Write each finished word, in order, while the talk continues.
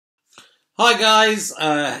Hi guys,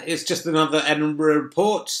 it's just another Edinburgh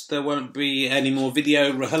Report. There won't be any more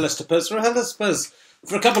video rehearsals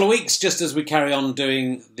for a couple of weeks, just as we carry on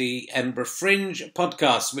doing the Edinburgh Fringe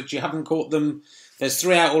podcast, which you haven't caught them. There's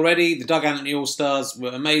 3 out already. The Doug Anthony All-Stars were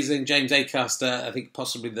amazing. James Acaster, I think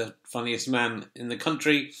possibly the funniest man in the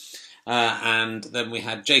country. And then we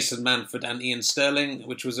had Jason Manford and Ian Sterling,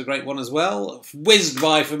 which was a great one as well. Whizzed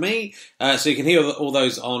by for me. So you can hear all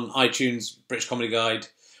those on iTunes, British Comedy Guide,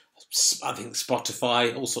 I think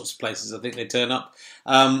Spotify, all sorts of places I think they turn up.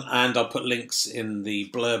 And I'll put links in the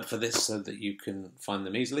blurb for this so that you can find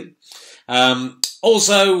them easily.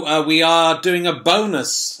 Also, we are doing a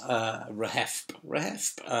bonus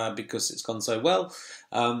Rehef, because it's gone so well,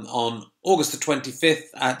 on August the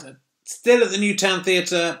 25th still at the Newtown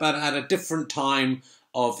Theatre, but at a different time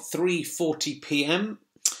of 3:40 p.m.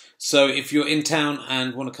 So if you're in town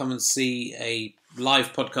and want to come and see a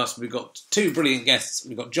live podcast, we've got 2 brilliant guests.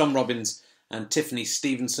 We've got John Robbins and Tiffany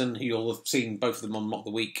Stevenson, who you'll have seen both of them on Mock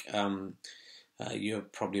the Week. You're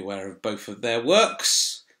probably aware of both of their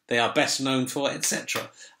works. They are best known for, etc.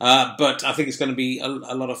 But I think it's going to be a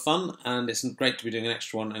lot of fun, and it's great to be doing an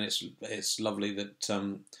extra one, and it's lovely that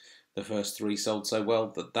the first 3 sold so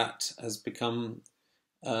well that has become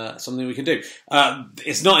something we can do.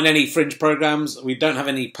 It's not in any Fringe programmes. We don't have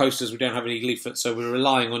any posters. We don't have any leaflets. So we're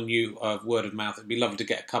relying on you, word of mouth. It'd be lovely to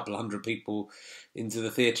get a couple of 100 people into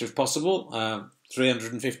the theatre if possible.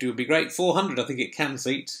 350 would be great. 400 I think it can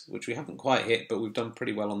seat, which we haven't quite hit, but we've done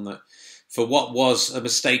pretty well on that. For what was a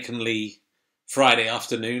mistakenly Friday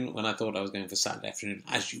afternoon when I thought I was going for Saturday afternoon,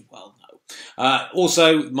 as you well know.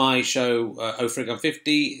 Also, my show, Oh Frig, I'm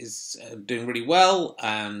 50, is doing really well,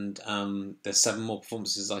 and there's 7 more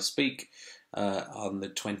performances as I speak on the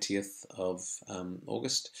 20th of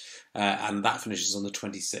August, and that finishes on the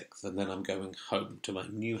 26th, and then I'm going home to my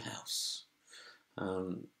new house,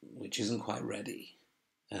 which isn't quite ready,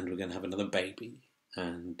 and we're going to have another baby,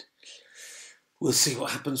 and we'll see what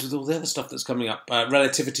happens with all the other stuff that's coming up.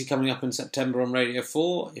 Relativity coming up in September on Radio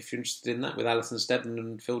 4, if you're interested in that, with Alison Steadman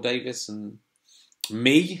and Phil Davis and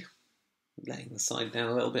me, letting the side down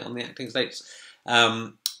a little bit on the acting states. Yeah,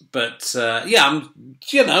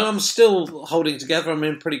 I'm still holding together. I'm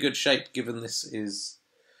in pretty good shape, given this is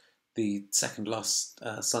the second last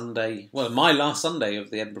Sunday, well, my last Sunday of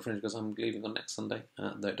the Edinburgh Fringe, because I'm leaving on next Sunday,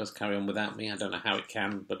 though it does carry on without me. I don't know how it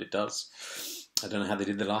can, but it does. I don't know how they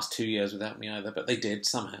did the last 2 years without me either, but they did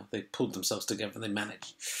somehow. They pulled themselves together and they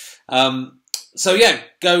managed. So yeah,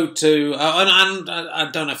 go to, and I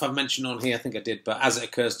don't know if I've mentioned on here, I think I did, but as it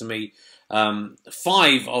occurs to me,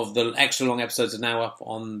 5 of the extra long episodes are now up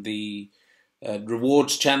on the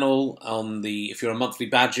rewards channel. If you're a monthly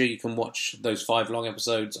badger, you can watch those 5 long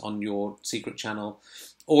episodes on your secret channel,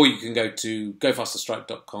 or you can go to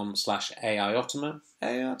gofasterstrike.com/AIOttima,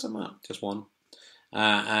 just one.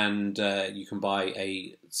 And you can buy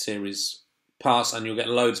a series pass, and you'll get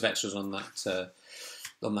loads of extras on that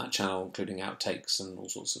channel, including outtakes and all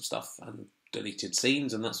sorts of stuff, and deleted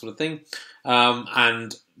scenes and that sort of thing.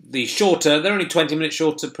 And they're only 20 minutes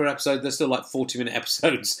shorter per episode. They're still like 40-minute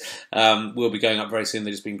episodes. Will be going up very soon.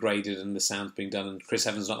 They're just being graded and the sound's being done. And Chris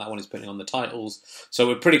Evans, not that one, is putting on the titles. So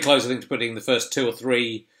we're pretty close, I think, to putting the first 2 or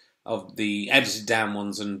 3 of the edited down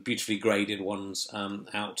ones and beautifully graded ones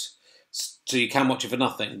out. So you can watch it for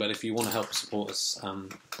nothing, but if you want to help support us,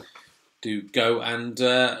 do go and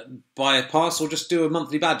buy a pass, or just do a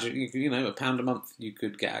monthly badge. £1 a month, you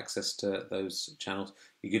could get access to those channels.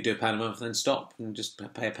 You could do £1 a month and then stop and just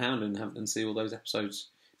pay £1 and see all those episodes.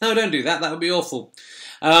 No, don't do that. That would be awful.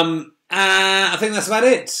 I think that's about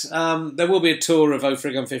it. There will be a tour of Oh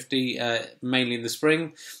Frig, I'm 50, mainly in the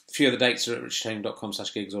spring. A few of the dates are at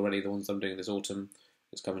richardherring.com/gigs already, the ones I'm doing this autumn.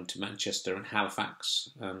 It's coming to Manchester and Halifax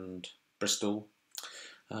and Bristol,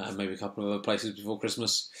 and maybe a couple of other places before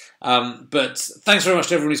Christmas. But thanks very much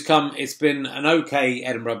to everyone who's come. It's been an okay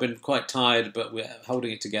Edinburgh. I've been quite tired, but we're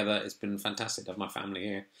holding it together. It's been fantastic to have my family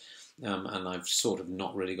here, and I've sort of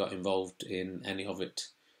not really got involved in any of it.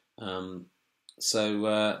 Yeah,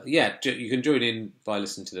 you can join in by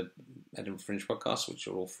listening to the Edinburgh Fringe podcast, which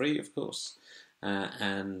are all free, of course.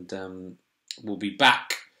 And we'll be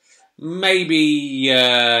back maybe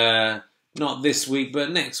not this week, but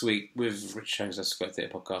next week with Rich Jones' Square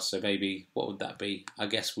Theatre podcast. So maybe, what would that be? I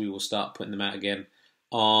guess we will start putting them out again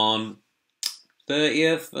on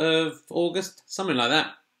 30th of August, something like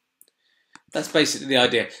that. That's basically the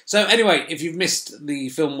idea. So anyway, if you've missed the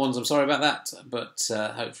film ones, I'm sorry about that, but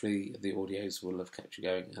hopefully the audios will have kept you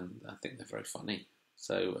going, and I think they're very funny.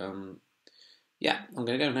 So yeah, I'm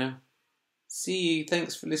going to go now. See you.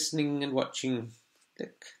 Thanks for listening and watching.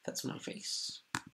 Look, that's my face.